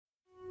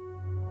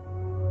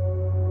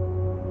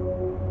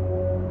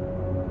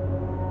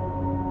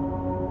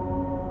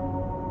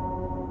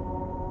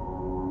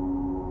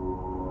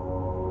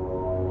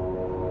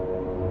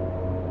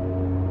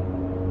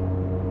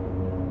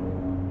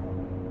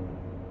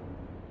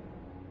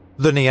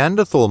The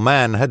Neanderthal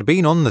man had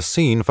been on the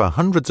scene for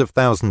hundreds of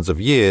thousands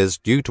of years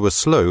due to a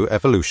slow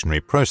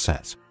evolutionary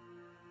process.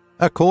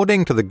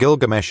 According to the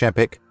Gilgamesh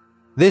epic,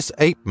 this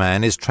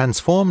ape-man is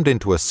transformed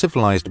into a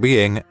civilized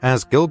being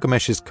as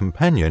Gilgamesh's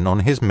companion on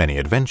his many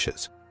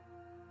adventures.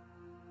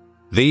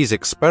 These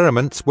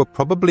experiments were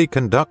probably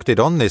conducted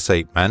on this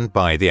ape-man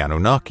by the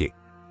Anunnaki.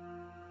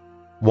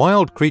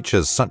 Wild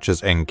creatures such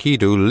as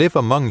Enkidu live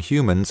among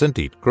humans and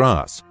eat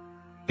grass.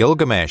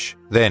 Gilgamesh,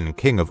 then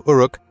king of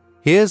Uruk,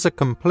 hears a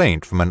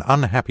complaint from an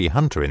unhappy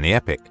hunter in the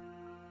epic.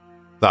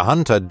 The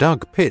hunter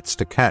dug pits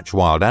to catch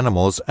wild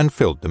animals and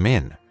filled them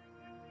in.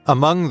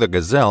 Among the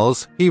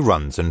gazelles, he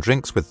runs and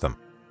drinks with them.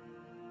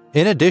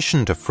 In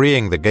addition to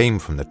freeing the game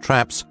from the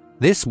traps,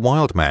 this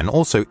wild man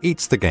also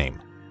eats the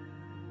game.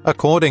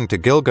 According to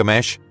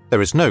Gilgamesh,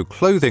 there is no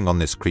clothing on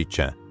this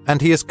creature, and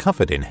he is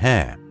covered in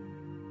hair.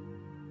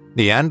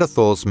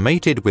 Neanderthals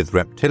mated with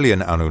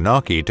reptilian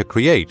Anunnaki to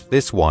create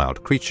this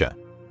wild creature.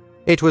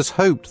 It was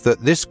hoped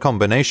that this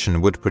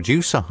combination would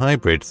produce a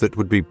hybrid that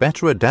would be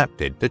better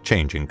adapted to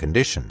changing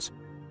conditions.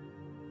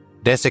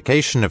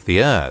 Desiccation of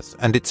the earth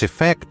and its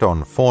effect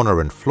on fauna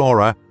and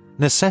flora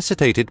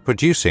necessitated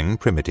producing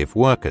primitive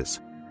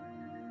workers.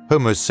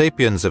 Homo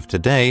sapiens of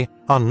today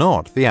are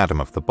not the Adam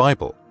of the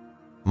Bible.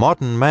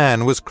 Modern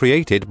man was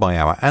created by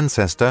our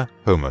ancestor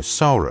Homo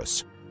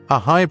saurus, a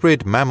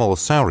hybrid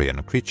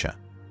mammal-saurian creature.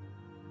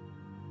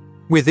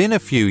 Within a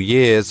few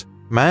years,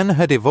 man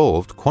had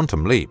evolved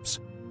quantum leaps.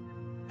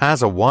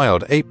 As a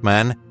wild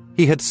ape-man,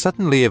 he had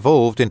suddenly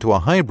evolved into a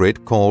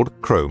hybrid called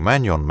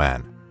Cro-Magnon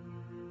man.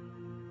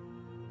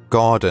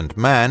 God and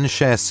man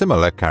share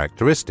similar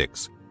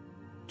characteristics.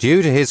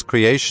 Due to his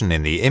creation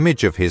in the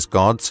image of his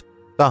gods,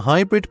 the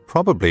hybrid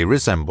probably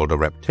resembled a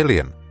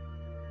reptilian.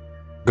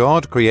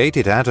 God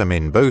created Adam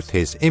in both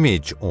his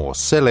image or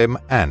selim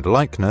and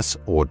likeness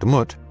or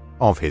dmut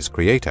of his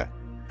creator,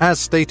 as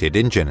stated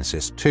in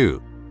Genesis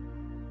 2.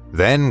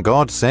 Then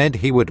God said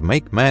he would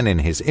make man in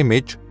his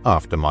image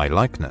after my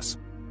likeness.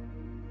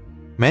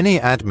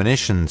 Many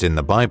admonitions in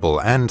the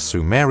Bible and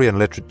Sumerian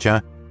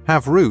literature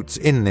have roots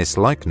in this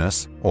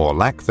likeness or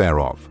lack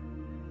thereof.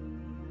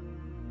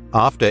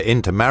 After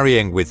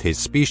intermarrying with his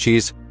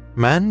species,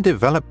 man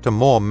developed a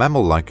more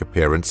mammal-like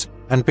appearance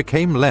and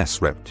became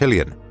less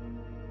reptilian.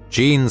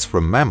 Genes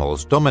from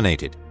mammals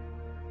dominated.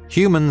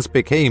 Humans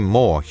became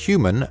more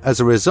human as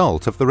a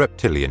result of the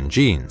reptilian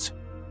genes.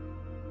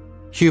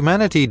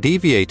 Humanity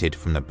deviated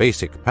from the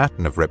basic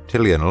pattern of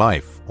reptilian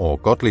life or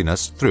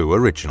godliness through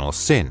original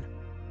sin.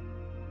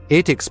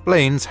 It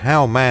explains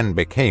how man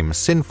became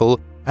sinful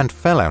and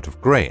fell out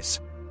of grace.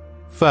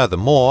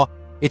 Furthermore,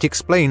 it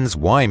explains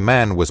why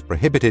man was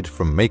prohibited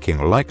from making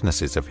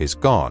likenesses of his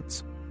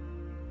gods.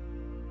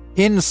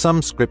 In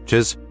some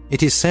scriptures,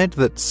 it is said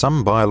that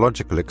some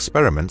biological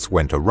experiments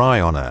went awry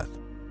on Earth.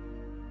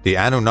 The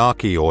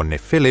Anunnaki or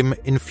Nephilim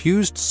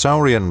infused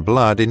saurian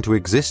blood into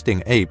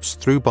existing apes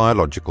through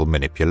biological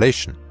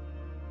manipulation.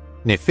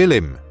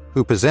 Nephilim,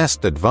 who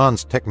possessed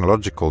advanced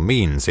technological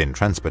means in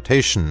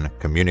transportation,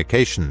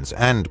 communications,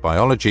 and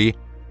biology,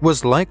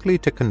 was likely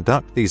to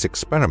conduct these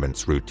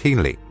experiments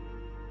routinely.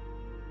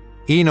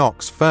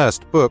 Enoch's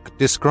first book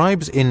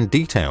describes in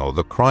detail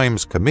the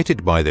crimes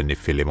committed by the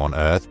Nephilim on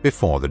Earth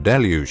before the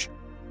deluge,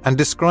 and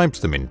describes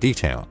them in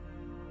detail.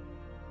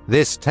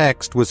 This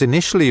text was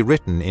initially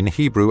written in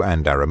Hebrew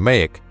and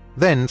Aramaic,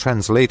 then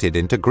translated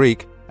into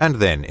Greek and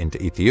then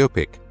into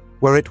Ethiopic,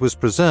 where it was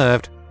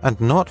preserved and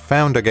not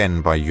found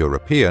again by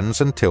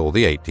Europeans until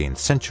the 18th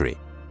century.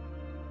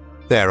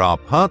 There are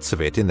parts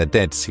of it in the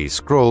Dead Sea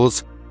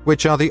Scrolls,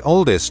 which are the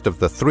oldest of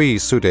the 3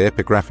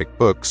 pseudepigraphic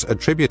books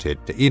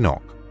attributed to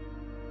Enoch.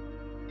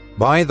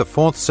 By the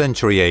 4th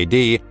century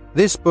AD,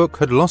 this book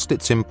had lost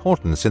its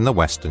importance in the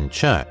Western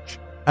Church,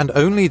 and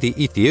only the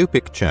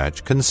Ethiopic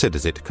Church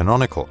considers it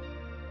canonical.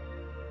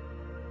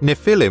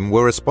 Nephilim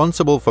were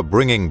responsible for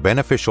bringing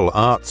beneficial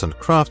arts and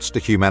crafts to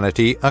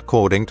humanity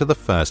according to the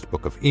first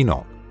book of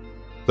Enoch.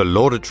 The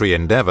laudatory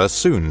endeavor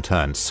soon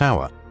turned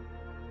sour.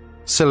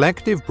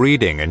 Selective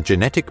breeding and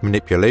genetic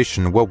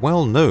manipulation were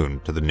well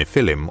known to the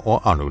Nephilim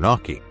or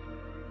Anunnaki.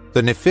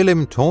 The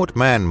Nephilim taught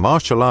man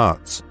martial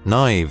arts,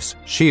 knives,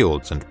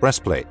 shields, and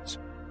breastplates.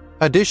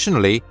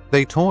 Additionally,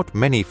 they taught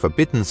many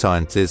forbidden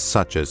sciences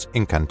such as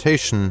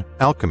incantation,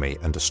 alchemy,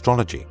 and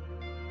astrology.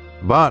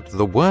 But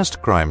the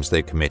worst crimes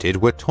they committed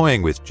were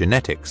toying with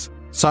genetics,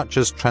 such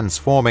as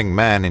transforming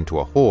man into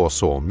a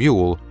horse or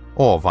mule,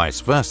 or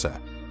vice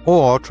versa,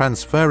 or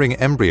transferring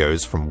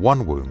embryos from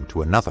one womb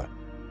to another.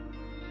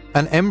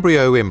 An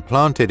embryo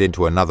implanted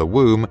into another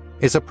womb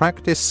is a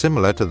practice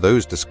similar to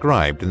those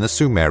described in the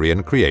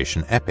Sumerian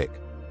creation epic.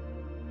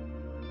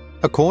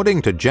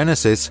 According to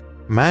Genesis,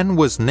 man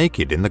was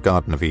naked in the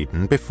Garden of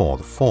Eden before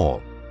the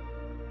fall.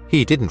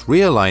 He didn't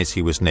realize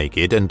he was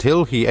naked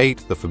until he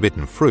ate the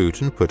forbidden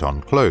fruit and put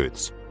on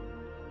clothes.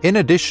 In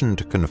addition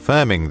to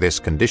confirming this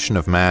condition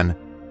of man,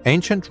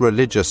 ancient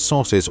religious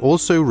sources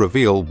also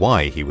reveal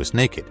why he was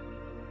naked.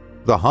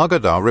 The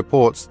Haggadah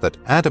reports that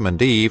Adam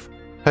and Eve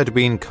had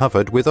been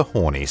covered with a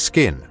horny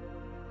skin,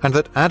 and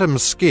that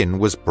Adam's skin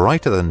was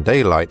brighter than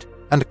daylight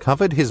and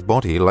covered his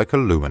body like a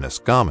luminous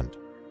garment.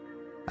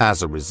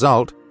 As a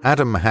result,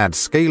 Adam had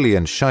scaly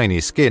and shiny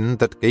skin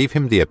that gave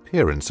him the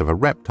appearance of a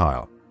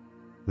reptile.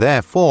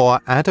 Therefore,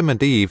 Adam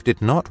and Eve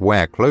did not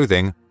wear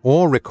clothing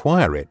or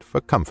require it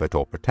for comfort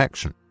or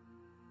protection.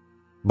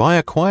 By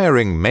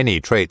acquiring many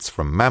traits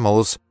from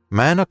mammals,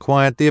 man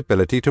acquired the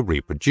ability to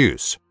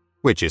reproduce,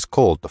 which is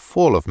called the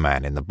fall of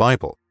man in the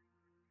Bible.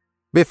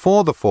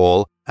 Before the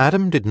fall,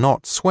 Adam did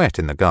not sweat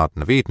in the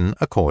Garden of Eden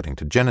according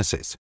to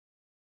Genesis.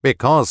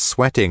 Because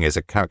sweating is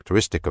a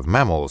characteristic of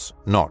mammals,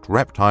 not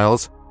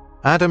reptiles,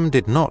 Adam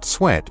did not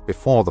sweat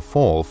before the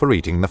fall for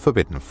eating the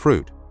forbidden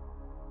fruit.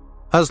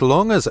 As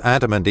long as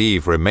Adam and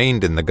Eve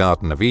remained in the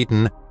Garden of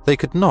Eden, they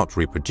could not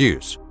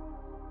reproduce.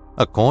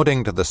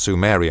 According to the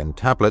Sumerian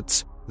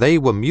tablets, they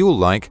were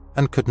mule-like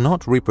and could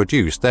not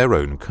reproduce their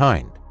own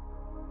kind.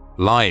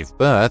 Live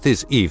birth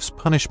is Eve's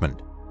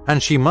punishment,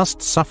 and she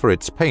must suffer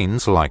its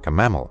pains like a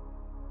mammal.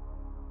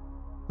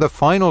 The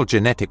final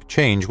genetic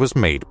change was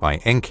made by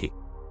Enki.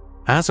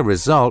 As a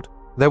result,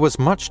 there was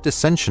much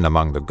dissension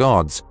among the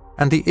gods,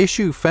 and the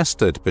issue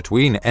festered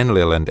between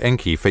Enlil and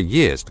Enki for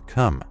years to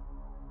come.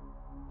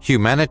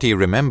 Humanity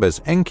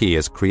remembers Enki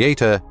as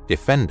creator,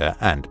 defender,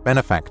 and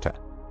benefactor.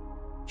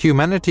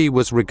 Humanity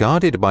was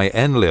regarded by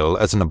Enlil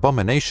as an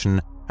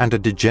abomination and a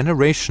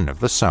degeneration of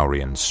the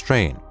Saurian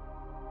strain.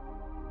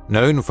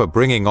 Known for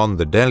bringing on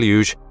the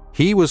deluge,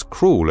 he was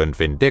cruel and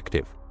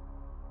vindictive.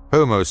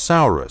 Homo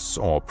saurus,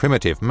 or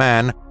primitive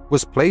man,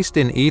 was placed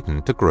in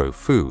Eden to grow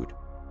food.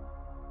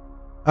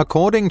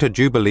 According to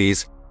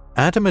Jubilees,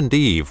 Adam and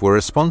Eve were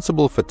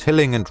responsible for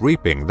tilling and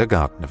reaping the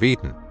Garden of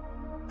Eden.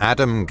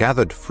 Adam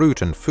gathered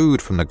fruit and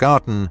food from the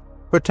garden,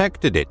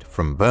 protected it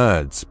from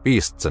birds,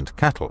 beasts, and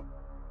cattle.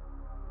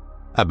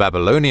 A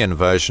Babylonian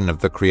version of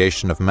the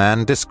creation of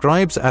man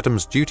describes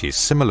Adam's duties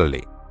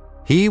similarly.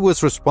 He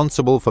was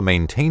responsible for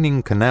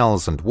maintaining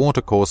canals and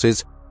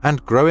watercourses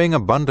and growing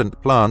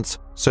abundant plants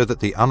so that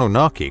the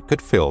Anunnaki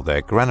could fill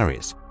their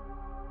granaries.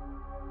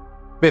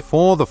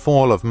 Before the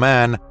fall of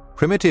man,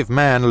 primitive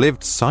man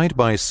lived side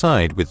by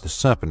side with the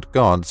serpent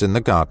gods in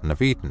the Garden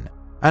of Eden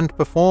and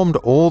performed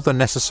all the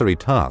necessary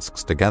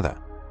tasks together.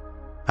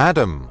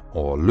 Adam,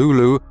 or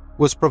Lulu,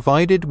 was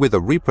provided with a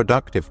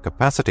reproductive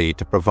capacity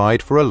to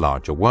provide for a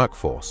larger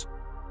workforce.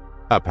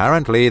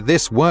 Apparently,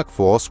 this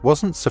workforce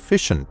wasn't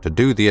sufficient to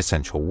do the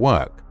essential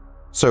work,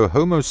 so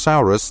Homo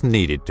saurus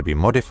needed to be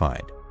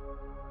modified.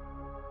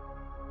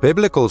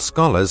 Biblical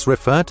scholars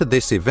refer to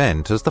this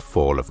event as the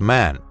fall of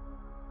man.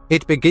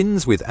 It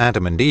begins with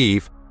Adam and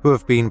Eve, who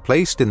have been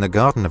placed in the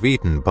Garden of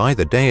Eden by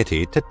the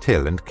deity to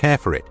till and care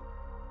for it.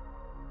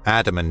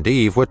 Adam and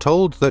Eve were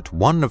told that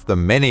one of the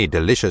many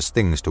delicious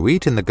things to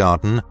eat in the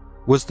garden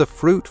was the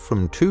fruit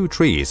from two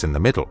trees in the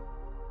middle,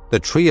 the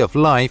tree of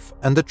life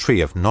and the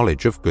tree of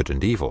knowledge of good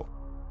and evil.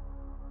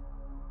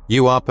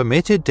 You are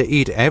permitted to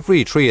eat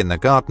every tree in the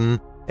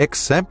garden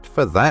except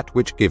for that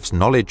which gives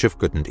knowledge of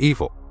good and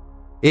evil.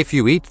 If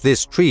you eat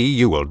this tree,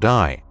 you will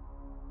die.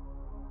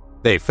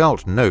 They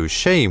felt no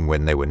shame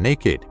when they were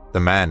naked, the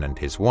man and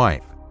his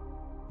wife.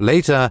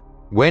 Later,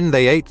 when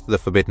they ate the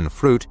forbidden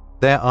fruit,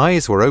 their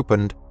eyes were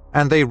opened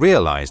and they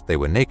realized they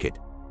were naked.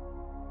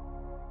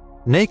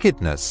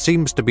 Nakedness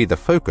seems to be the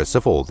focus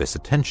of all this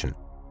attention.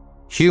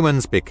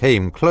 Humans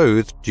became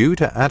clothed due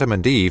to Adam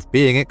and Eve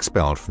being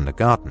expelled from the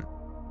garden.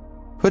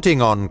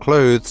 Putting on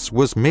clothes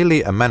was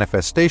merely a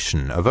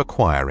manifestation of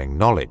acquiring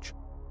knowledge.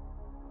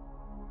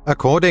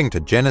 According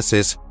to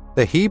Genesis,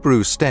 the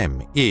Hebrew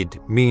stem id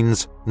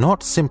means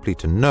not simply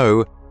to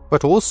know,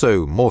 but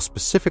also, more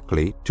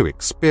specifically, to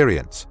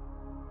experience.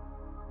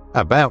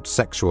 About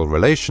sexual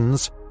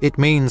relations, it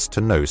means to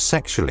know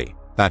sexually,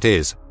 that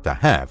is, to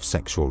have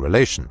sexual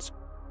relations.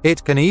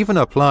 It can even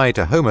apply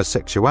to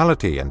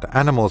homosexuality and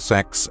animal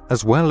sex,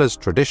 as well as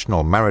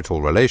traditional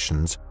marital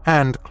relations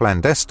and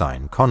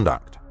clandestine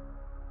conduct.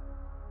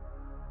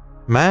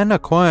 Man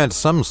acquired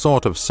some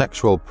sort of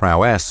sexual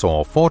prowess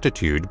or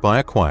fortitude by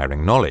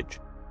acquiring knowledge.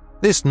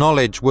 This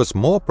knowledge was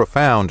more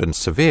profound and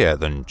severe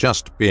than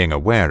just being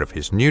aware of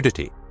his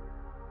nudity.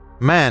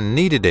 Man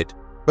needed it,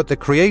 but the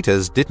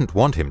creators didn't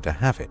want him to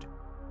have it.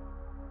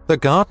 The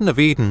Garden of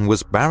Eden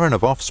was barren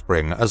of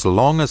offspring as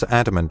long as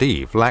Adam and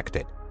Eve lacked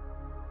it.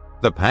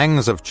 The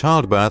pangs of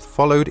childbirth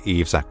followed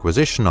Eve's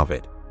acquisition of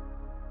it.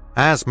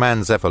 As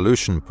man's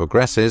evolution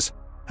progresses,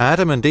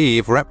 Adam and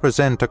Eve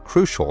represent a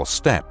crucial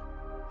step,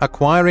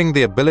 acquiring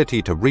the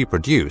ability to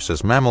reproduce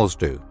as mammals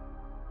do.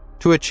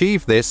 To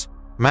achieve this,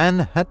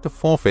 man had to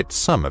forfeit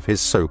some of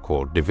his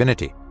so-called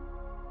divinity.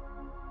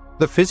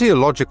 The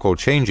physiological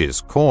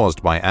changes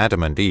caused by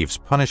Adam and Eve's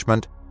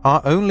punishment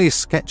are only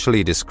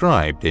sketchily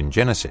described in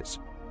Genesis.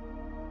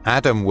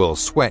 Adam will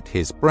sweat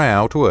his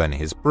brow to earn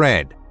his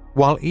bread,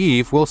 while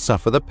Eve will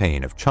suffer the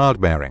pain of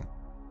childbearing.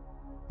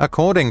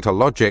 According to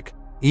logic,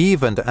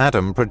 Eve and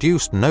Adam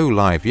produced no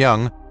live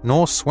young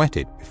nor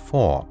sweated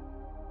before.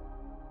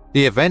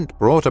 The event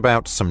brought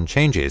about some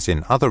changes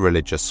in other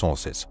religious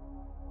sources.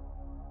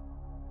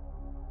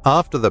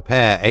 After the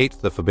pair ate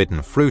the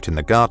forbidden fruit in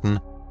the garden,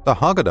 the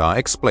Haggadah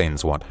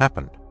explains what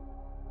happened.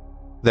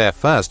 Their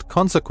first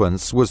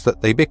consequence was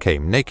that they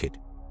became naked.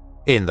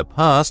 In the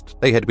past,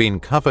 they had been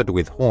covered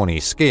with horny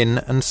skin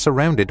and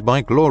surrounded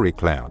by glory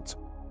clouds.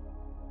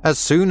 As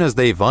soon as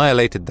they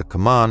violated the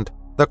command,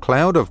 the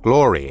cloud of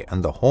glory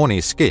and the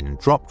horny skin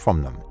dropped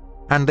from them,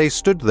 and they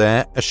stood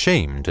there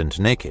ashamed and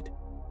naked.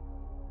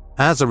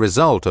 As a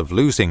result of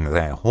losing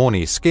their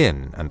horny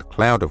skin and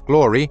cloud of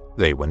glory,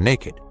 they were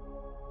naked.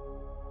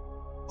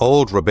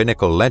 Old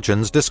rabbinical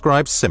legends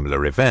describe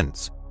similar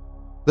events.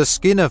 The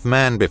skin of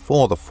man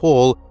before the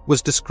fall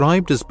was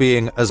described as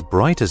being as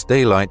bright as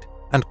daylight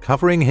and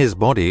covering his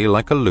body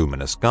like a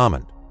luminous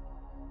garment.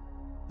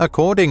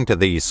 According to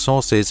these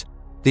sources,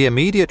 the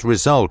immediate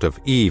result of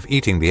Eve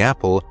eating the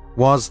apple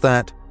was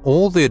that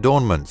all the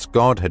adornments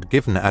God had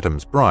given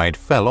Adam's bride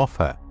fell off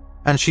her,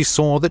 and she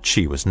saw that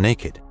she was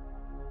naked.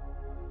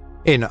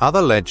 In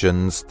other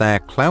legends, their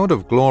cloud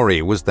of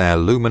glory was their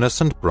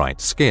luminous and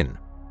bright skin.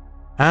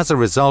 As a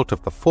result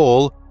of the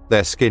fall,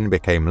 their skin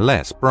became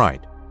less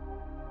bright.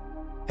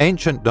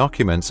 Ancient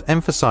documents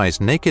emphasize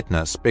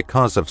nakedness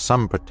because of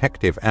some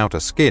protective outer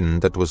skin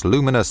that was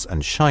luminous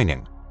and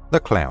shining, the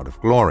cloud of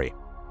glory.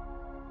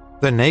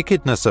 The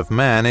nakedness of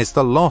man is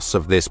the loss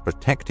of this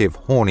protective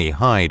horny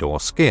hide or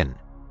skin,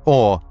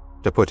 or,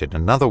 to put it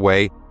another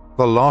way,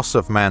 the loss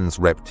of man's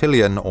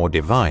reptilian or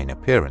divine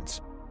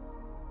appearance.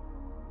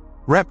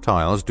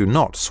 Reptiles do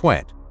not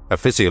sweat, a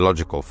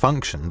physiological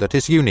function that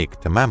is unique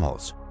to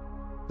mammals.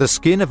 The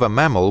skin of a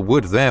mammal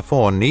would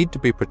therefore need to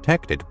be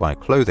protected by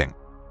clothing.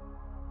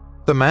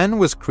 The man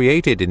was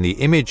created in the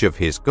image of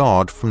his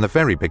God from the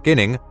very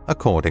beginning,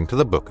 according to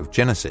the book of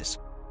Genesis.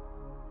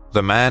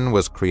 The man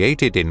was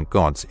created in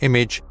God's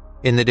image,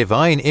 in the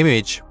divine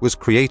image was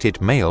created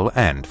male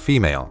and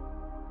female.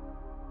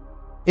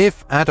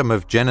 If Adam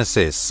of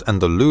Genesis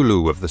and the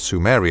Lulu of the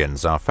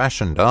Sumerians are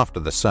fashioned after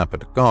the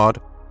serpent god,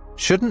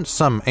 shouldn't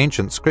some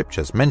ancient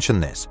scriptures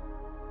mention this?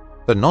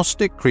 The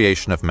Gnostic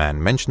creation of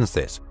man mentions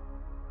this.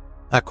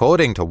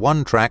 According to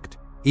one tract,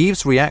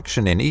 Eve's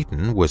reaction in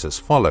Eden was as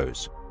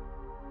follows.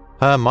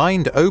 Her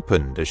mind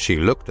opened as she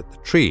looked at the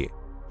tree.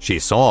 She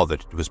saw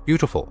that it was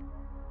beautiful.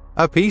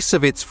 A piece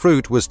of its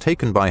fruit was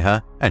taken by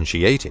her, and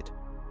she ate it.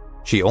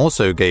 She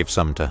also gave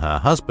some to her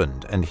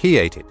husband, and he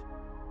ate it.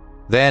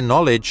 Their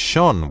knowledge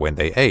shone when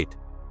they ate.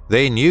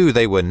 They knew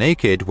they were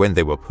naked when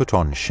they were put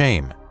on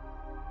shame.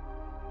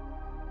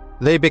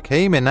 They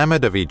became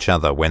enamored of each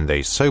other when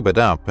they sobered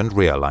up and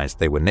realized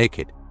they were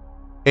naked.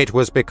 It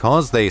was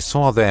because they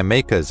saw their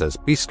makers as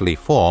beastly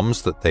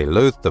forms that they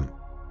loathed them.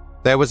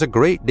 There was a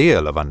great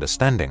deal of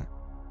understanding.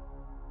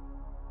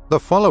 The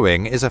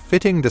following is a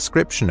fitting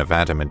description of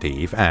Adam and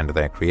Eve and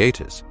their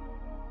creators.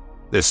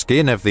 The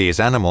skin of these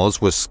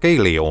animals was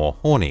scaly or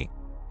horny.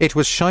 It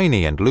was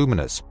shiny and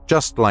luminous,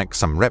 just like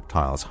some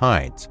reptiles'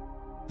 hides.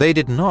 They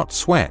did not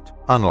sweat,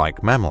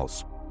 unlike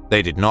mammals.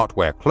 They did not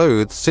wear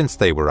clothes since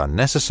they were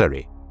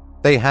unnecessary.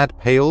 They had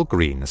pale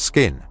green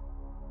skin.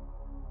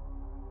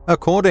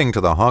 According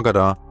to the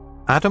Haggadah,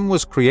 Adam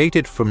was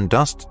created from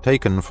dust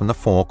taken from the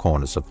four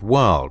corners of the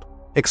world,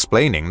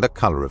 explaining the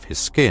color of his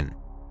skin.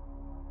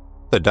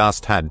 The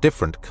dust had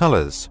different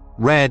colors: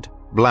 red,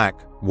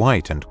 black,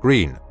 white, and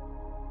green.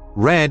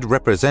 Red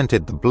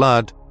represented the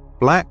blood,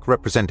 black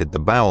represented the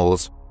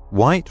bowels,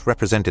 white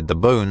represented the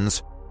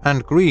bones,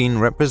 and green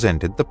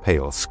represented the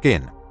pale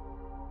skin.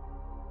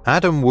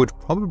 Adam would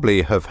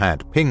probably have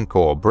had pink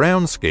or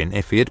brown skin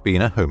if he had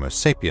been a Homo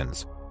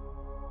sapiens.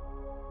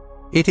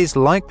 It is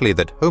likely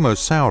that Homo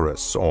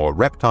saurus, or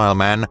reptile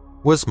man,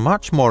 was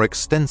much more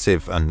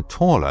extensive and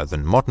taller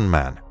than modern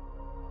man.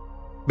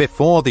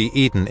 Before the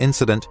Eden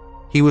incident,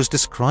 he was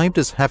described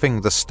as having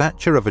the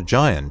stature of a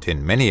giant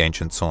in many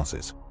ancient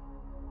sources.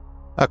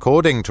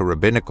 According to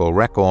rabbinical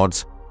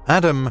records,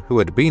 Adam, who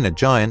had been a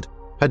giant,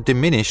 had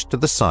diminished to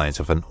the size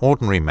of an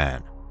ordinary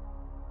man.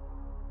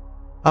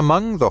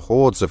 Among the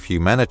hordes of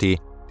humanity,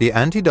 the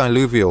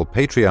antediluvial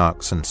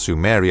patriarchs and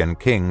Sumerian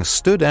kings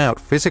stood out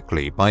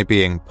physically by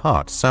being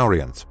part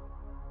saurians.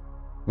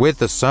 With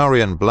the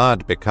saurian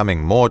blood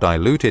becoming more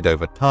diluted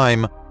over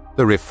time,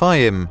 the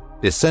Rephaim,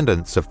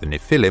 descendants of the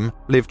Nephilim,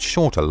 lived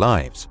shorter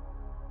lives.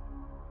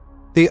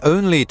 The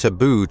only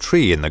taboo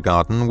tree in the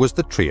garden was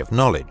the tree of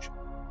knowledge.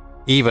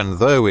 Even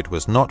though it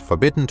was not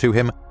forbidden to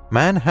him,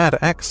 man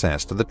had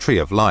access to the tree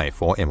of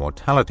life or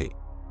immortality.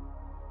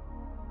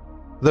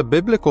 The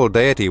biblical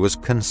deity was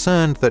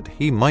concerned that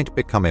he might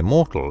become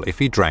immortal if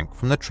he drank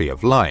from the tree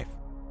of life.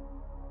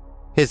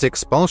 His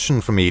expulsion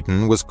from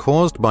Eden was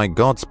caused by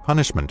God's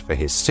punishment for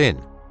his sin.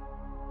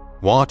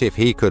 What if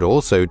he could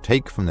also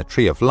take from the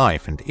tree of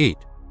life and eat?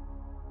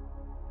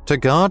 To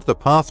guard the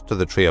path to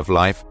the tree of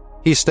life,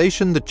 he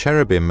stationed the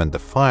cherubim and the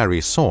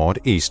fiery sword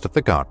east of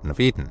the Garden of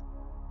Eden.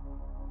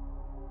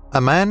 A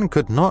man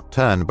could not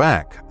turn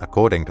back,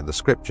 according to the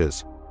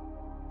scriptures.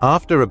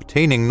 After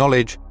obtaining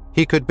knowledge,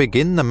 he could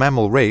begin the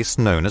mammal race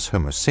known as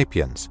Homo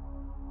sapiens.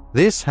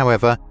 This,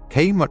 however,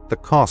 came at the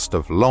cost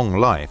of long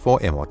life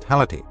or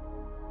immortality.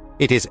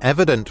 It is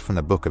evident from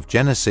the book of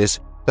Genesis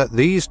that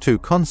these two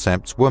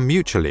concepts were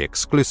mutually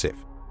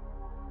exclusive.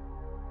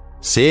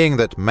 Seeing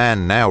that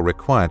man now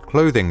required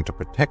clothing to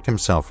protect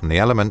himself from the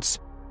elements,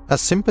 a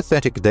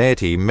sympathetic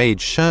deity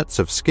made shirts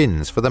of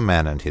skins for the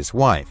man and his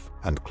wife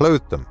and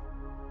clothed them.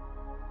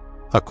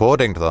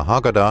 According to the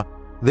Haggadah,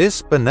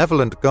 this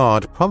benevolent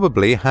god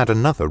probably had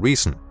another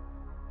reason.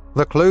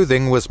 The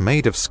clothing was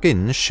made of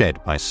skins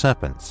shed by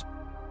serpents.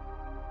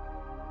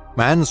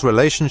 Man's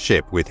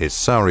relationship with his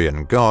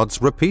saurian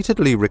gods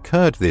repeatedly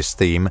recurred this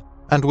theme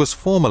and was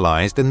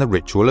formalized in the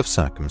ritual of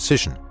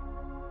circumcision.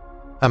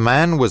 A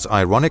man was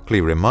ironically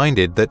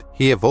reminded that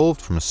he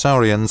evolved from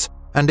saurians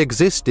and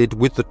existed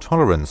with the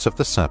tolerance of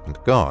the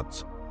serpent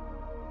gods.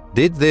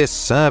 Did this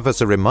serve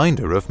as a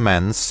reminder of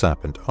man's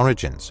serpent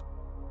origins?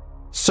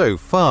 So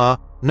far,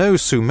 no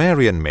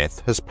Sumerian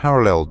myth has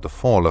paralleled the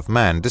fall of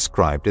man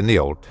described in the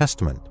Old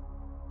Testament,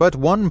 but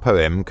one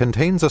poem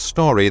contains a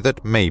story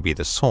that may be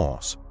the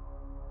source.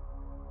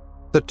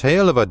 The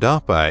tale of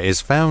Adapa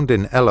is found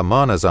in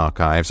Elamana's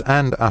archives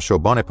and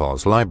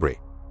Ashurbanipal's library.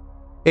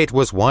 It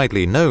was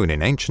widely known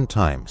in ancient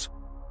times.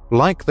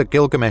 Like the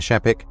Gilgamesh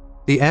epic,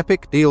 the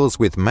epic deals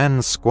with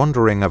man's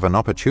squandering of an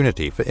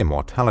opportunity for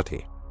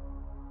immortality.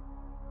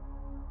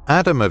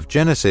 Adam of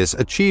Genesis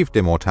achieved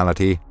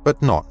immortality,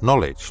 but not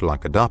knowledge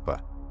like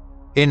Adapa.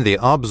 In the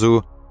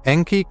Abzu,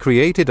 Enki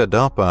created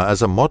Adapa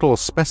as a model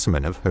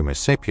specimen of Homo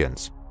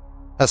sapiens.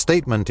 A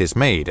statement is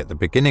made at the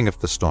beginning of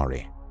the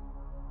story.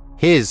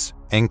 His,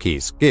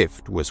 Enki's,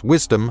 gift was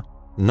wisdom,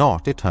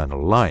 not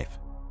eternal life.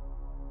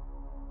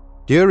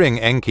 During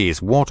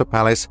Enki's water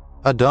palace,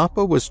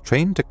 Adapa was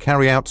trained to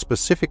carry out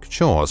specific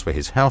chores for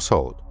his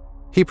household.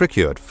 He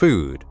procured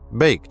food,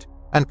 baked,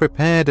 and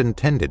prepared and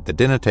tended the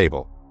dinner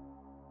table.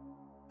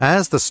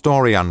 As the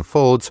story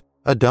unfolds,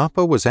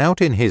 Adapa was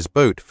out in his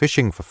boat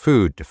fishing for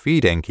food to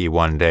feed Enki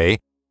one day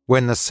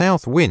when the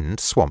south wind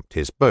swamped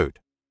his boat.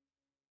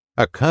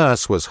 A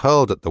curse was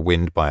hurled at the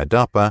wind by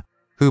Adapa,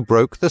 who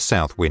broke the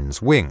south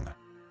wind's wing,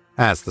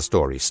 as the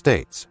story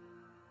states.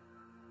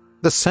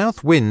 The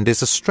south wind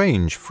is a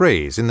strange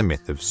phrase in the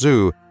myth of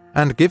Zu,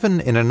 and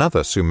given in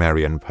another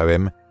Sumerian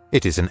poem,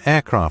 it is an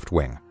aircraft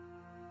wing.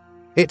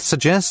 It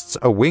suggests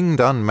a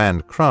winged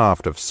unmanned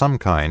craft of some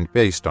kind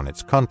based on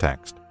its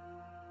context.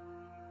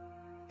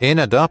 In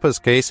Adapa's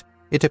case,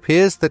 it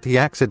appears that he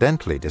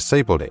accidentally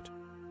disabled it.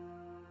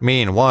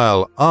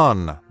 Meanwhile,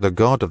 An, the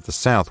god of the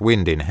south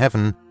wind in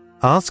heaven,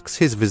 asks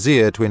his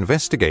vizier to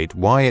investigate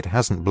why it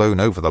hasn't blown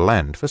over the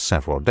land for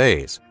several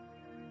days.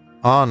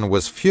 An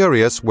was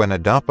furious when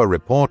Adapa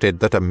reported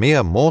that a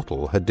mere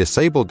mortal had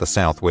disabled the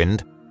south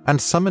wind and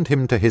summoned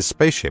him to his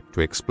spaceship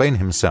to explain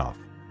himself.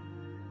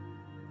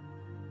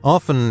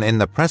 Often in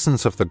the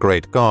presence of the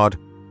great god,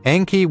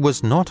 Enki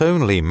was not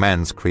only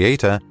man's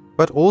creator,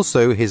 but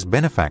also his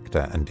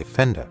benefactor and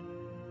defender.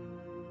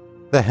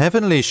 The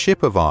heavenly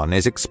ship of An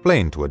is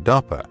explained to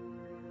Adapa.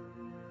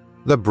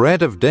 The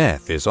bread of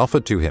death is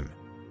offered to him.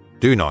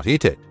 Do not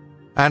eat it.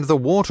 And the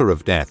water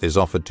of death is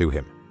offered to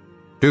him.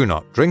 Do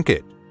not drink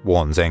it,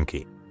 warns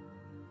Enki.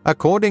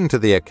 According to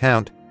the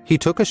account, he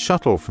took a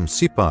shuttle from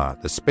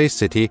Sipar, the space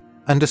city,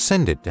 and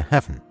ascended to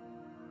heaven.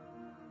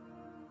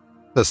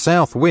 The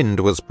south wind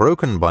was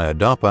broken by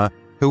Adapa,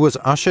 who was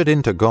ushered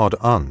into god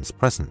An's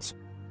presence.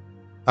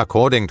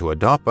 According to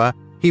Adapa,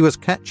 he was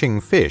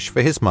catching fish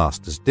for his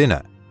master's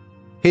dinner.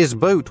 His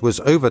boat was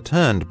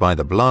overturned by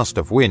the blast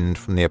of wind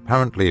from the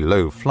apparently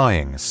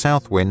low-flying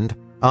south wind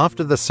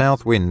after the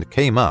south wind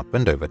came up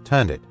and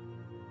overturned it.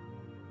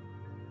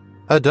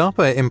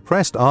 Adapa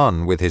impressed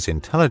An with his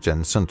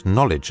intelligence and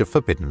knowledge of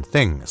forbidden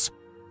things,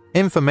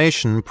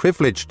 information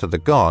privileged to the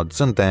gods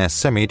and their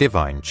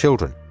semi-divine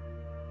children.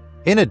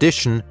 In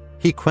addition,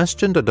 he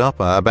questioned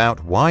Adapa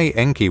about why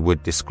Enki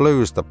would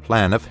disclose the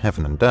plan of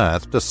heaven and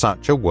earth to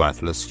such a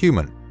worthless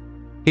human.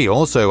 He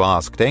also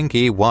asked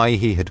Enki why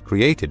he had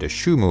created a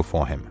Shumu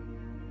for him.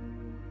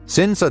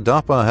 Since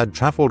Adapa had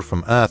traveled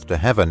from earth to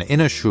heaven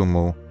in a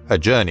Shumu, a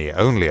journey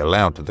only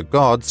allowed to the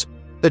gods,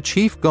 the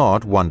chief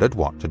god wondered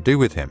what to do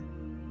with him.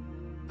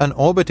 An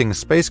orbiting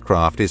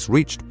spacecraft is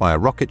reached by a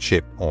rocket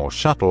ship or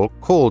shuttle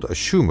called a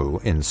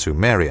Shumu in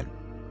Sumerian.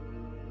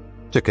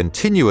 To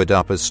continue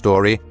Adapa's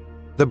story,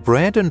 the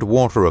bread and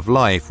water of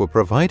life were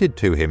provided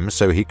to him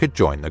so he could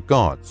join the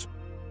gods.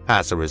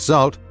 As a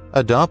result,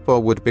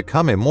 Adapa would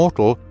become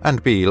immortal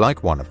and be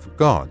like one of the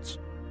gods.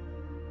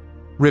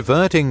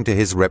 Reverting to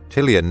his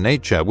reptilian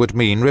nature would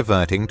mean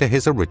reverting to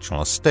his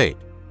original state.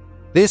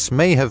 This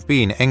may have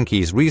been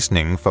Enki's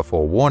reasoning for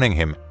forewarning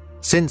him,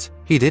 since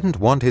he didn't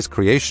want his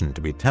creation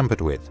to be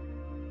tampered with.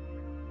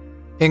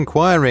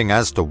 Inquiring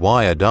as to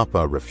why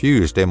Adapa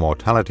refused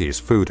immortality's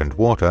food and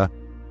water,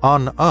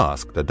 An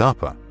asked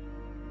Adapa.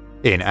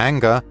 In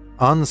anger,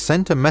 An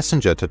sent a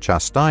messenger to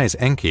chastise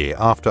Enki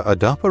after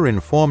Adapa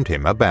informed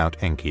him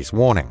about Enki's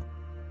warning.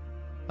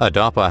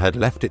 Adapa had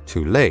left it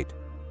too late.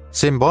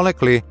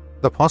 Symbolically,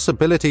 the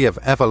possibility of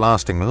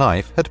everlasting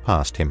life had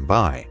passed him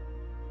by.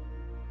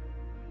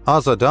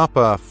 As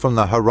Adapa, from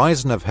the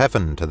horizon of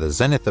heaven to the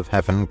zenith of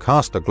heaven,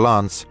 cast a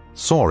glance,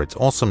 saw its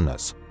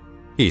awesomeness,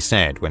 he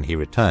said when he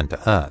returned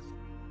to earth.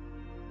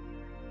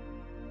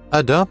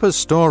 Adapa's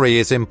story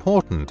is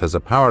important as a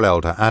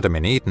parallel to Adam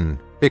in Eden,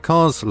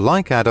 because,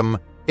 like Adam,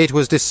 it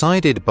was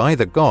decided by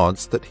the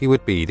gods that he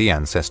would be the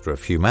ancestor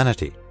of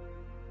humanity.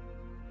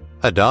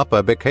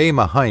 Adapa became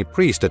a high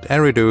priest at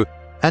Eridu,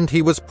 and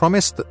he was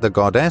promised that the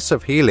goddess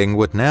of healing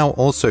would now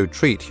also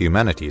treat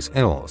humanity's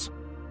ills.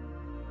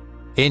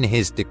 In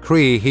his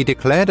decree, he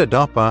declared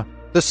Adapa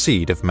the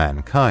seed of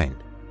mankind.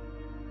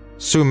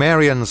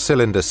 Sumerian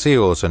cylinder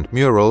seals and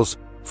murals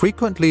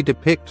frequently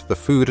depict the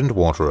food and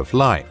water of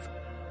life.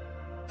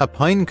 A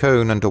pine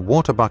cone and a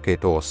water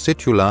bucket or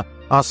situla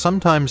are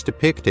sometimes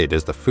depicted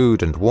as the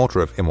food and water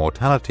of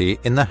immortality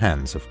in the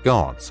hands of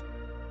gods.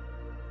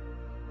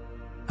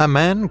 A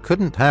man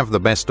couldn't have the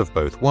best of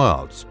both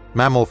worlds,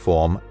 mammal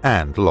form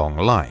and long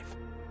life.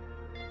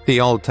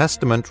 The Old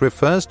Testament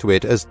refers to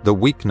it as the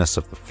weakness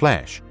of the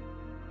flesh.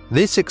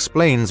 This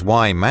explains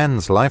why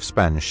man's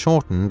lifespan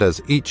shortened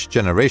as each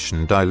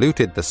generation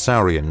diluted the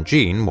Saurian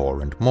gene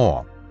more and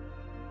more.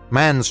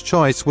 Man's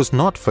choice was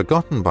not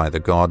forgotten by the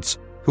gods,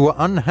 who were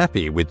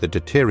unhappy with the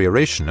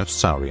deterioration of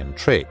Saurian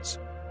traits.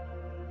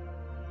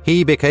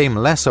 He became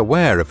less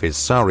aware of his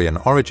Saurian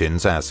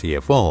origins as he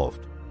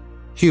evolved.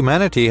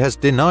 Humanity has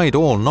denied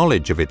all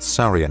knowledge of its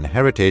Saurian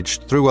heritage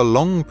through a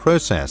long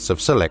process of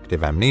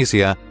selective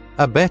amnesia,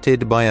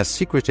 abetted by a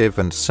secretive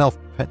and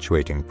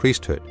self-perpetuating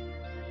priesthood.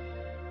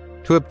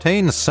 To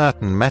obtain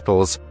certain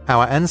metals,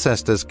 our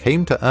ancestors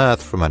came to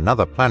Earth from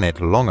another planet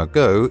long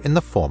ago in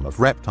the form of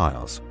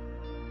reptiles.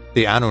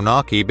 The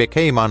Anunnaki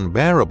became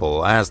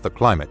unbearable as the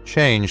climate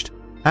changed,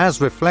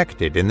 as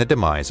reflected in the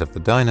demise of the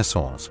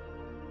dinosaurs.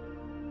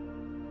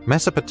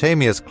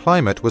 Mesopotamia's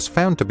climate was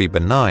found to be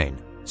benign,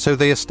 so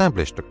they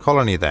established a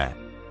colony there.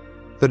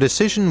 The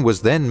decision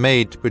was then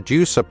made to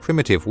produce a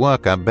primitive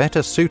worker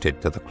better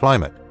suited to the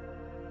climate.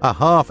 A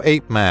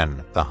half-ape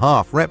man, the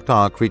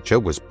half-reptile creature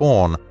was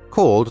born,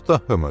 called the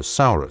Homo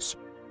saurus.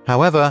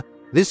 However,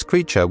 this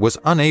creature was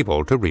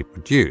unable to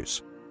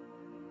reproduce.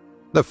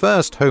 The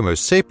first Homo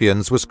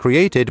sapiens was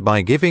created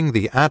by giving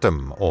the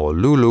Adam or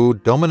Lulu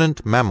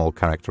dominant mammal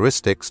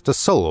characteristics to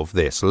solve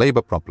this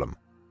labor problem.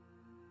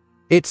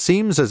 It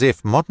seems as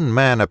if modern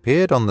man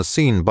appeared on the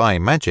scene by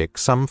magic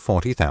some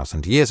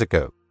 40,000 years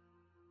ago.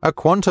 A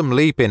quantum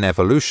leap in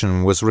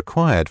evolution was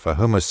required for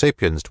Homo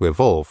sapiens to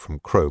evolve from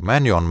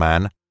Cro-Magnon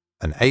man,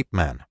 an ape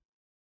man.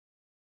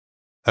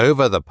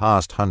 Over the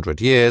past 100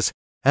 years,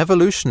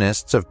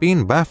 evolutionists have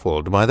been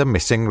baffled by the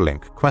missing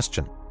link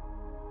question.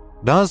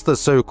 Does the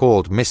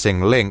so-called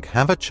missing link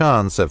have a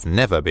chance of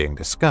never being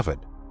discovered?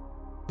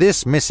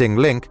 This missing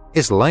link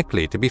is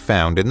likely to be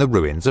found in the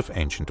ruins of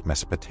ancient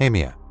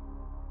Mesopotamia.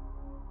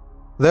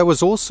 There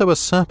was also a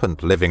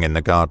serpent living in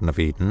the Garden of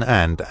Eden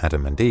and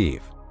Adam and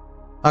Eve.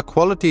 A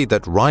quality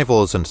that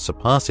rivals and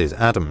surpasses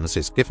Adam's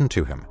is given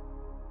to him.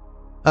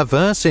 A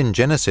verse in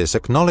Genesis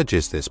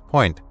acknowledges this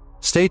point,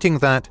 stating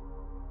that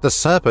the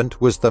serpent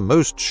was the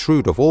most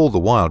shrewd of all the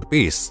wild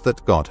beasts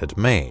that God had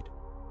made.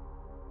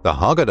 The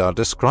Haggadah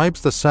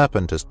describes the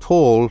serpent as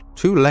tall,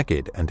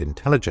 two-legged, and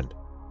intelligent.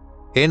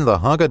 In the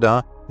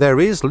Haggadah, there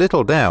is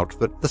little doubt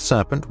that the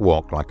serpent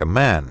walked like a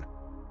man.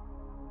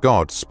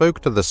 God spoke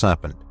to the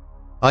serpent,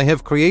 "I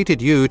have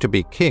created you to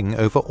be king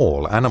over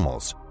all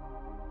animals."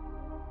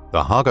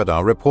 The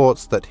Haggadah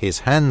reports that his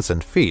hands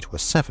and feet were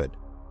severed.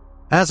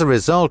 As a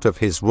result of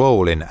his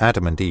role in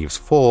Adam and Eve's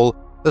fall,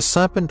 the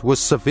serpent was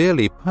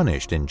severely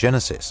punished in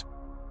Genesis.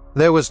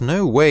 There was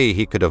no way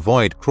he could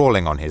avoid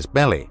crawling on his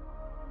belly.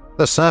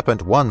 The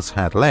serpent once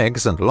had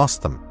legs and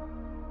lost them.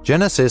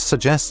 Genesis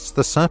suggests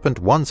the serpent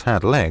once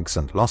had legs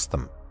and lost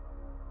them.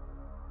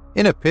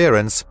 In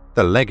appearance,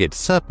 the legged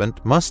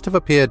serpent must have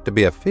appeared to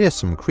be a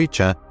fearsome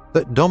creature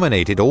that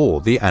dominated all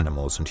the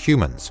animals and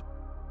humans.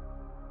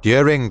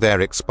 During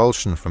their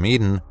expulsion from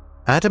Eden,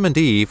 Adam and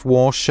Eve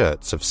wore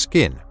shirts of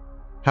skin.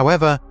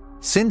 However,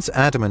 since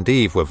Adam and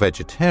Eve were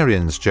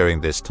vegetarians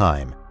during this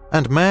time,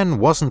 and man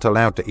wasn't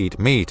allowed to eat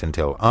meat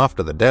until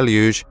after the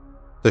deluge,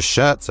 the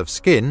shirts of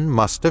skin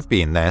must have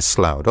been their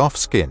sloughed-off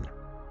skin.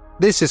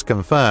 This is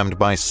confirmed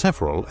by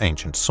several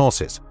ancient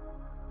sources.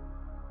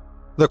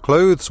 The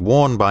clothes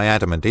worn by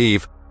Adam and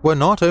Eve were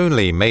not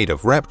only made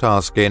of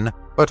reptile skin,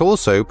 but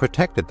also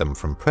protected them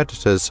from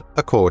predators,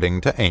 according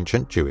to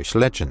ancient Jewish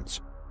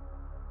legends.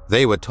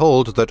 They were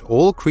told that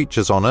all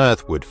creatures on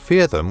earth would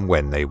fear them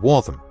when they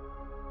wore them.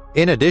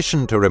 In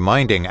addition to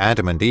reminding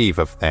Adam and Eve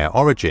of their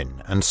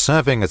origin and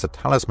serving as a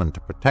talisman to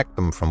protect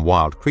them from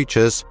wild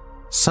creatures,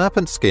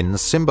 serpent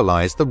skins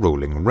symbolize the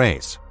ruling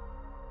race.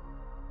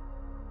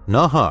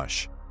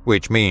 Nahash,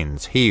 which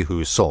means he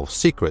who solves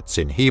secrets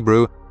in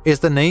Hebrew, is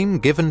the name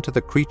given to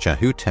the creature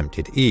who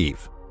tempted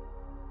Eve.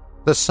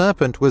 The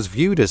serpent was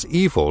viewed as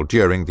evil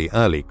during the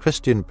early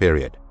Christian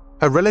period,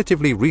 a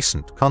relatively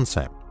recent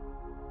concept.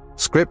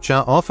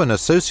 Scripture often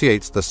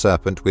associates the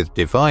serpent with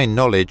divine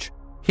knowledge,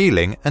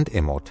 healing, and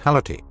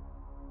immortality.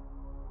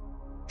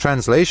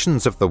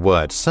 Translations of the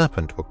word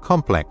serpent were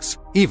complex,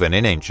 even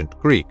in ancient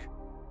Greek.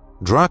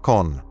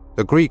 Drakon,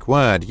 the Greek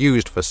word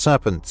used for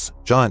serpents,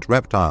 giant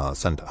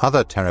reptiles, and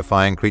other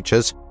terrifying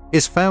creatures,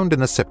 is found in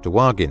the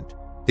Septuagint,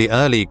 the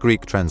early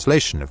Greek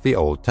translation of the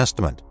Old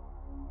Testament.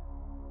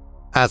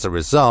 As a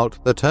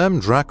result, the term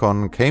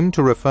drakon came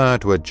to refer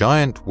to a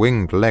giant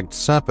winged-legged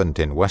serpent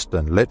in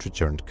Western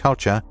literature and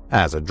culture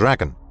as a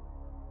dragon.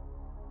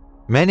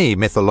 Many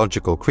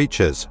mythological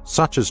creatures,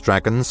 such as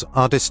dragons,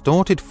 are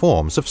distorted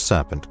forms of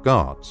serpent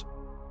gods.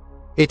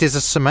 It is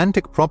a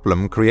semantic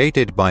problem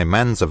created by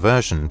man's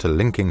aversion to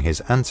linking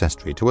his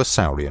ancestry to a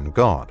saurian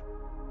god.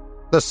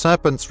 The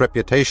serpent's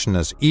reputation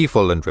as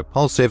evil and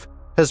repulsive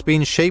has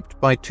been shaped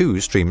by two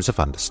streams of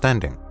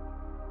understanding.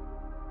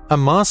 A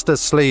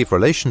master-slave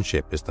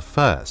relationship is the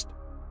first.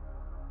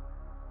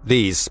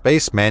 These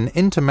spacemen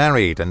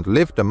intermarried and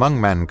lived among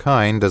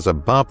mankind as a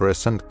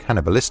barbarous and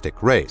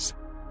cannibalistic race.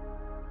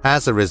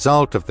 As a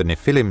result of the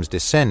Nephilim's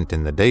descent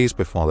in the days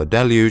before the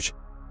deluge,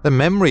 the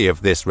memory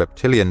of this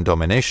reptilian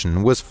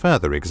domination was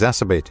further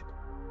exacerbated.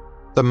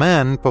 The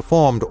man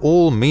performed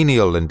all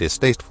menial and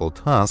distasteful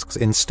tasks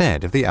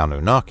instead of the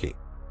Anunnaki.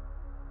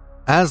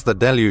 As the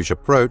deluge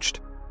approached,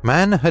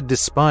 man had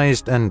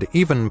despised and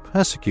even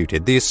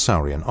persecuted these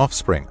saurian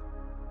offspring.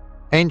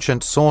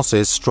 Ancient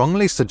sources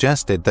strongly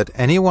suggested that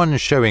anyone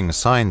showing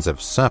signs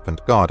of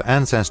serpent god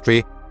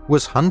ancestry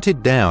was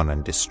hunted down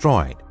and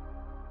destroyed.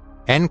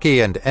 Enki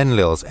and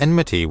Enlil's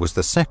enmity was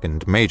the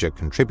second major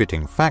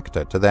contributing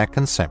factor to their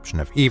conception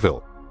of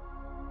evil.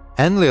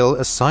 Enlil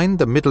assigned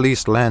the Middle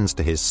East lands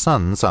to his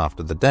sons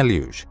after the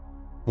deluge,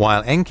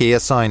 while Enki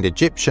assigned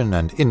Egyptian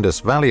and Indus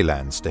Valley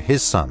lands to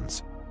his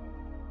sons.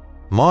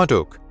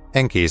 Marduk,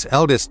 Enki's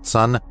eldest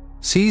son,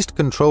 seized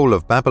control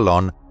of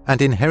Babylon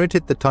and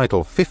inherited the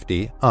title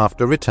 50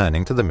 after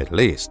returning to the Middle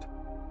East.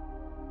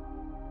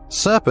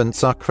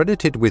 Serpents are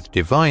credited with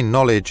divine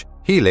knowledge,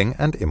 healing,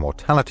 and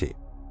immortality.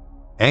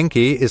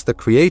 Enki is the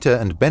creator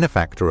and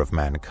benefactor of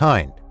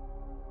mankind.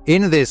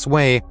 In this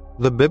way,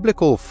 the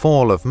biblical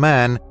fall of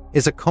man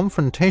is a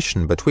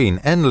confrontation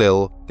between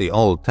Enlil, the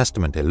Old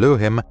Testament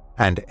Elohim,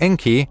 and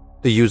Enki,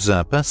 the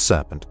usurper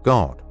serpent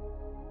god.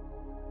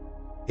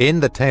 In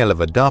the tale of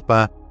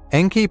Adapa,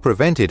 Enki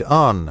prevented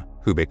An,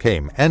 who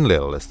became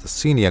Enlil as the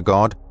senior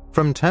god,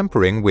 from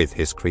tampering with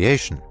his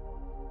creation.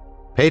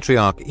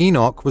 Patriarch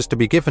Enoch was to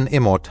be given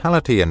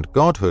immortality and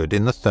godhood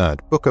in the third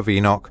book of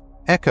Enoch,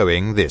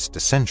 echoing this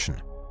dissension.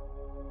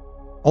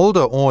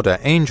 Older order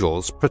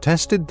angels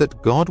protested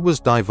that God was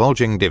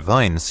divulging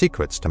divine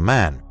secrets to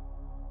man.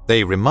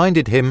 They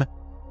reminded him,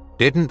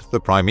 "Didn't the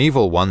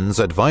primeval ones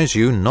advise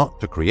you not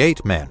to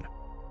create men?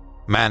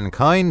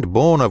 Mankind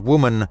born of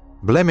woman,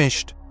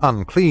 blemished,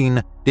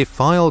 unclean,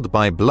 defiled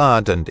by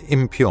blood and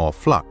impure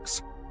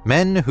flux,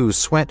 men who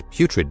sweat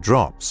putrid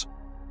drops,"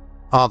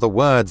 are the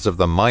words of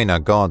the minor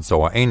gods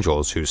or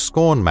angels who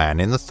scorn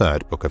man in the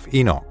third book of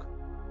Enoch.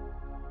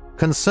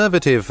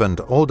 Conservative and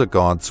older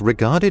gods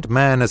regarded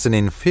man as an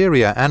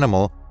inferior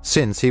animal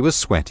since he was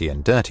sweaty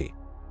and dirty.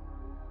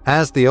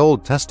 As the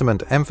Old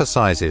Testament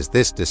emphasizes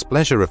this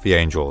displeasure of the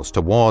angels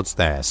towards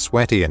their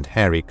sweaty and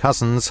hairy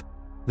cousins,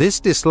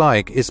 this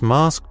dislike is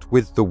masked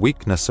with the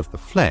weakness of the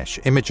flesh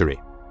imagery.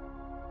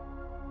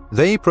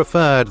 They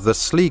preferred the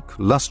sleek,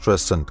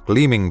 lustrous, and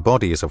gleaming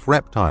bodies of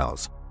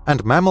reptiles,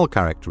 and mammal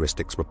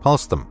characteristics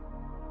repulsed them.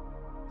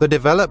 The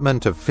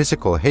development of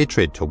physical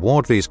hatred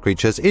toward these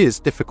creatures is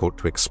difficult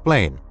to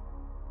explain.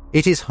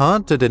 It is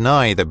hard to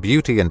deny the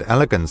beauty and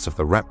elegance of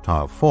the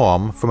reptile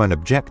form from an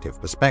objective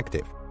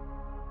perspective.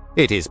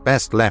 It is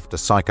best left to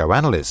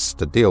psychoanalysts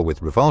to deal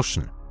with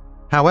revulsion.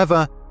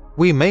 However,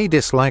 we may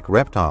dislike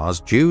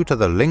reptiles due to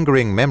the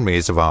lingering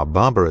memories of our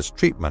barbarous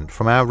treatment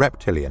from our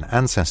reptilian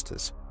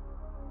ancestors.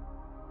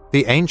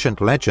 The ancient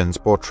legends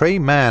portray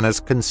man as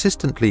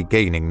consistently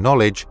gaining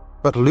knowledge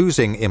but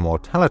losing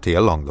immortality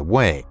along the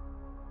way.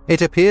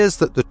 It appears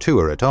that the two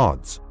are at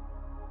odds.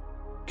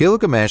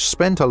 Gilgamesh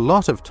spent a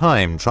lot of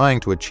time trying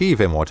to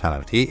achieve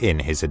immortality in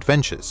his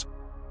adventures.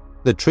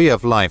 The tree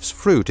of life's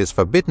fruit is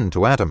forbidden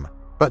to Adam,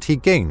 but he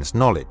gains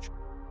knowledge.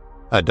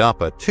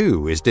 Adapa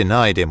too is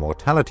denied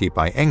immortality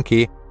by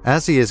Enki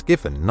as he is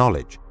given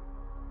knowledge.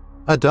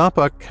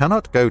 Adapa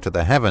cannot go to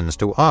the heavens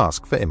to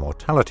ask for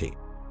immortality.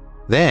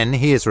 Then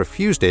he is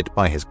refused it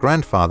by his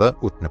grandfather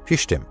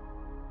Utnapishtim.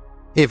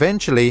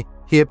 Eventually,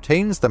 he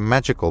obtains the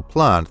magical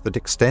plant that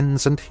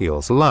extends and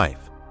heals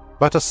life,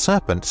 but a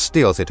serpent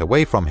steals it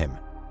away from him,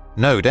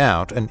 no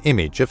doubt an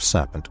image of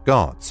serpent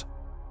gods.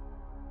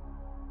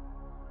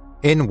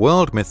 In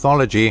world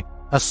mythology,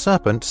 a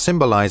serpent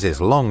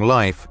symbolizes long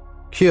life,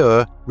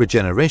 cure,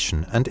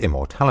 regeneration, and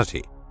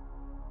immortality.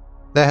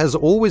 There has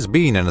always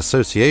been an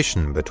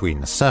association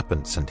between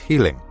serpents and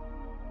healing.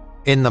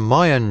 In the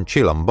Mayan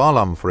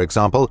Chilambalam, for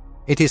example,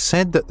 it is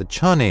said that the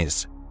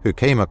Chanes, who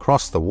came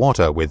across the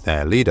water with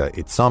their leader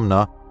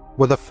Itzamna,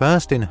 were the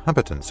first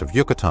inhabitants of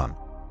Yucatan.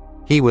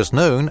 He was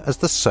known as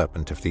the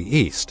Serpent of the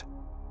East.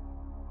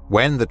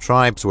 When the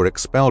tribes were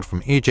expelled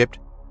from Egypt,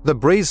 the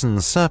brazen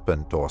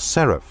serpent or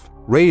seraph,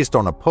 raised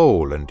on a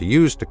pole and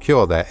used to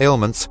cure their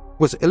ailments,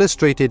 was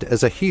illustrated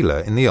as a healer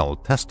in the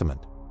Old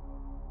Testament.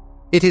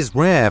 It is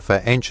rare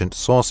for ancient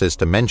sources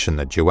to mention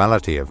the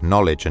duality of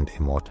knowledge and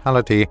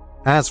immortality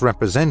as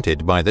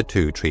represented by the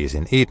two trees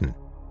in Eden.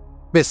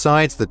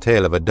 Besides the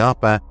tale of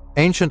Adapa,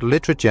 ancient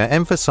literature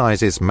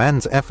emphasizes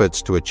man's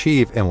efforts to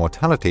achieve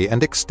immortality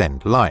and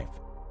extend life.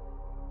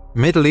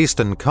 Middle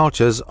Eastern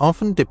cultures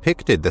often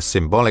depicted the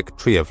symbolic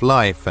tree of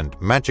life and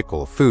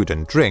magical food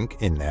and drink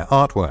in their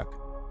artwork.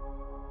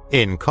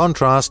 In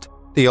contrast,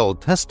 the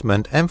Old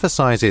Testament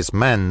emphasizes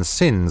man's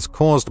sins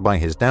caused by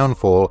his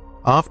downfall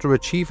after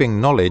achieving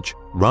knowledge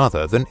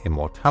rather than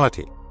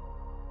immortality.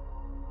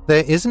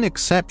 There is an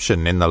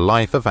exception in the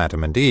life of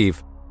Adam and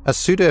Eve, a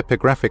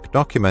pseudepigraphic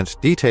document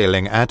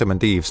detailing Adam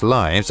and Eve's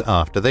lives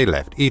after they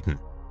left Eden.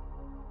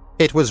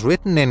 It was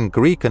written in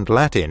Greek and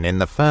Latin in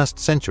the 1st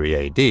century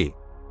AD.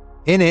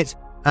 In it,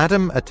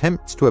 Adam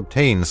attempts to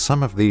obtain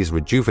some of these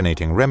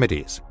rejuvenating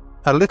remedies,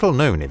 a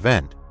little-known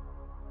event.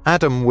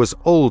 Adam was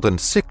old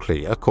and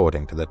sickly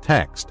according to the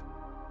text.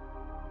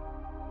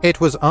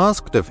 It was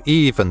asked of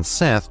Eve and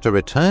Seth to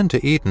return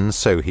to Eden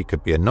so he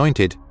could be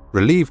anointed,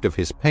 relieved of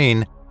his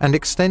pain, and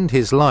extend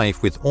his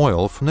life with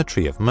oil from the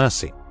tree of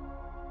mercy.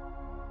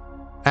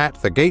 At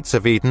the gates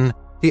of Eden,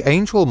 the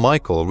angel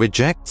Michael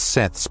rejects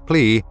Seth's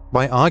plea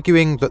by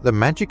arguing that the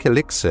magic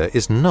elixir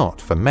is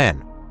not for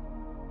men.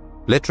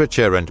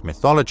 Literature and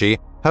mythology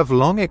have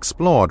long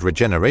explored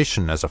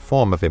regeneration as a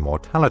form of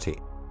immortality.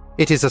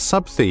 It is a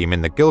sub-theme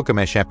in the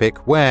Gilgamesh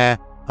epic where,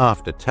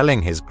 after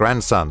telling his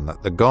grandson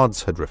that the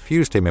gods had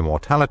refused him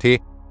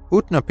immortality,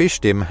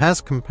 Utnapishtim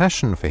has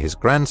compassion for his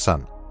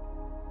grandson.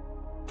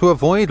 To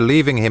avoid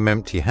leaving him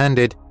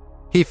empty-handed,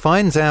 he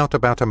finds out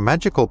about a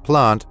magical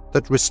plant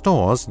that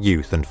restores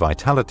youth and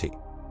vitality.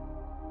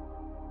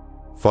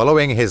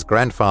 Following his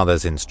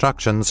grandfather's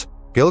instructions,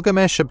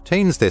 Gilgamesh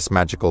obtains this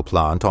magical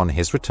plant on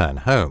his return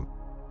home.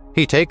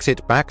 He takes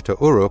it back to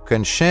Uruk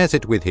and shares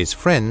it with his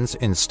friends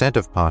instead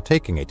of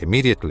partaking it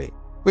immediately,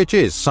 which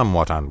is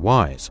somewhat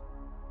unwise.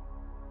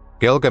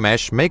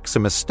 Gilgamesh makes a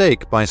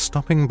mistake by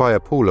stopping by a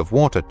pool of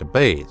water to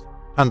bathe,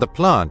 and the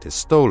plant is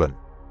stolen.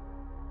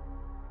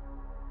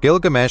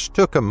 Gilgamesh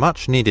took a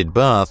much-needed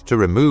bath to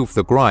remove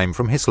the grime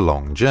from his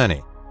long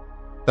journey.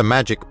 The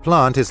magic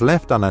plant is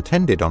left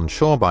unattended on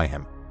shore by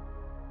him.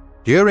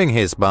 During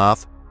his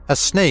bath, a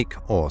snake,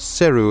 or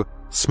seru,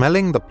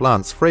 smelling the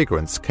plant's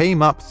fragrance,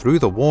 came up through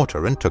the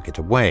water and took it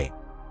away.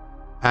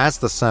 As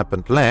the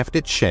serpent left,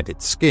 it shed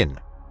its skin.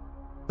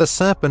 The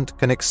serpent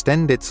can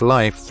extend its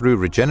life through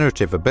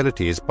regenerative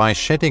abilities by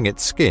shedding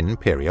its skin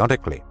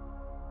periodically.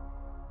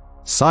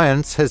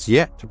 Science has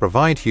yet to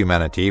provide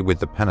humanity with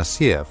the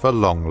panacea for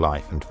long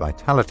life and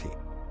vitality.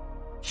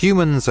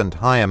 Humans and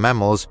higher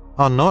mammals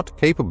are not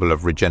capable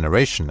of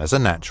regeneration as a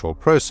natural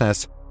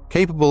process,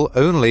 capable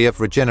only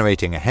of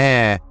regenerating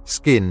hair,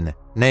 skin,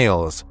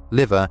 nails,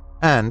 liver,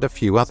 and a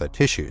few other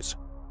tissues.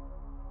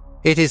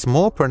 It is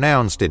more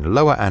pronounced in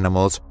lower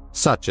animals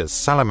such as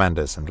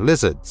salamanders and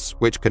lizards,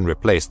 which can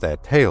replace their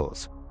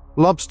tails,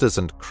 lobsters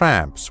and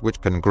crabs,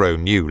 which can grow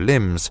new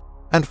limbs,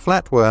 and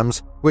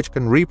flatworms, which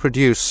can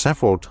reproduce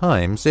several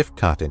times if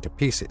cut into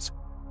pieces.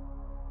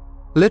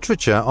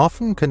 Literature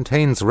often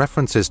contains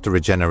references to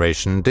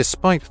regeneration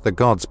despite the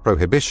gods'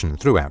 prohibition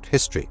throughout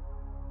history.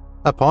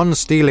 Upon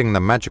stealing the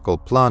magical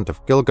plant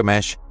of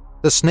Gilgamesh,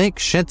 the snake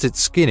sheds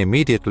its skin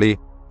immediately,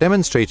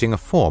 demonstrating a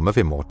form of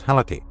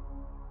immortality.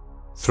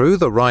 Through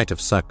the rite of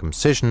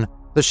circumcision,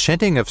 the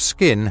shedding of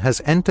skin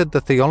has entered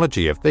the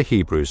theology of the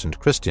Hebrews and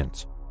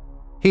Christians.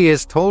 He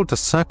is told to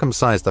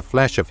circumcise the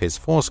flesh of his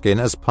foreskin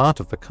as part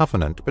of the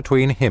covenant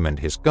between him and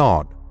his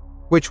God,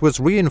 which was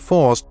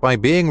reinforced by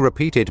being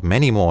repeated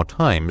many more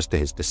times to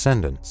his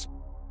descendants.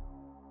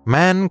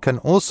 Man can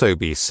also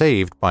be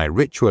saved by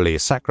ritually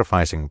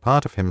sacrificing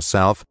part of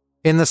himself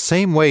in the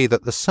same way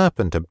that the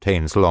serpent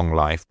obtains long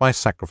life by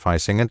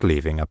sacrificing and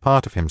leaving a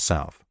part of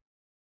himself.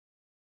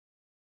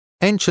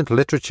 Ancient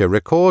literature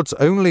records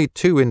only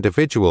 2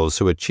 individuals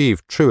who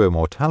achieved true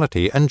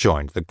immortality and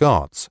joined the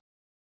gods.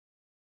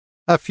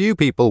 A few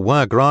people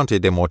were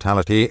granted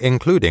immortality,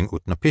 including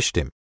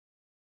Utnapishtim.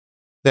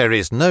 There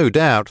is no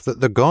doubt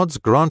that the gods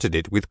granted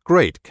it with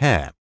great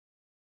care.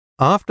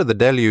 After the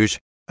deluge,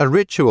 a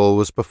ritual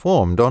was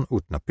performed on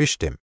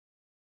Utnapishtim.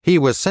 He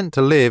was sent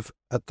to live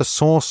at the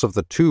source of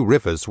the 2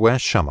 rivers where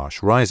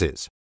Shamash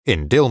rises,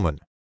 in Dilmun.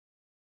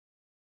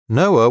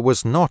 Noah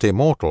was not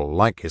immortal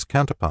like his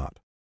counterpart.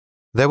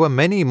 There were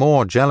many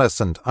more jealous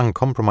and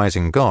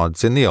uncompromising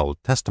gods in the Old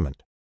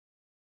Testament.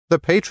 The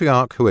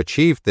patriarch who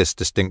achieved this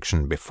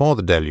distinction before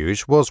the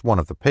deluge was one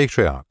of the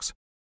patriarchs.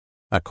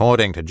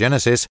 According to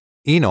Genesis,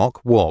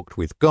 Enoch walked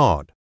with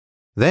God.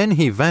 Then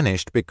he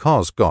vanished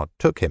because God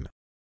took him.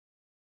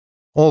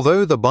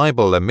 Although the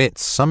Bible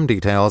omits some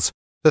details,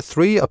 the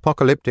 3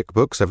 apocalyptic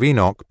books of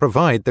Enoch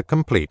provide the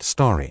complete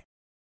story.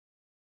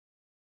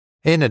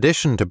 In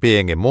addition to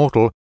being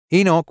immortal,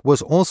 Enoch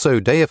was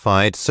also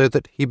deified so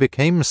that he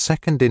became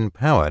second in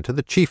power to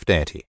the chief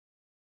deity.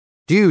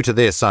 Due to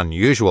this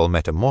unusual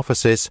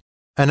metamorphosis,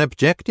 an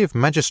objective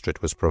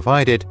magistrate was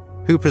provided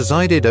who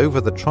presided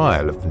over the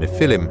trial of the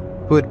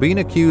Nephilim who had been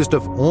accused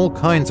of all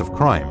kinds of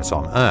crimes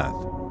on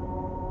earth.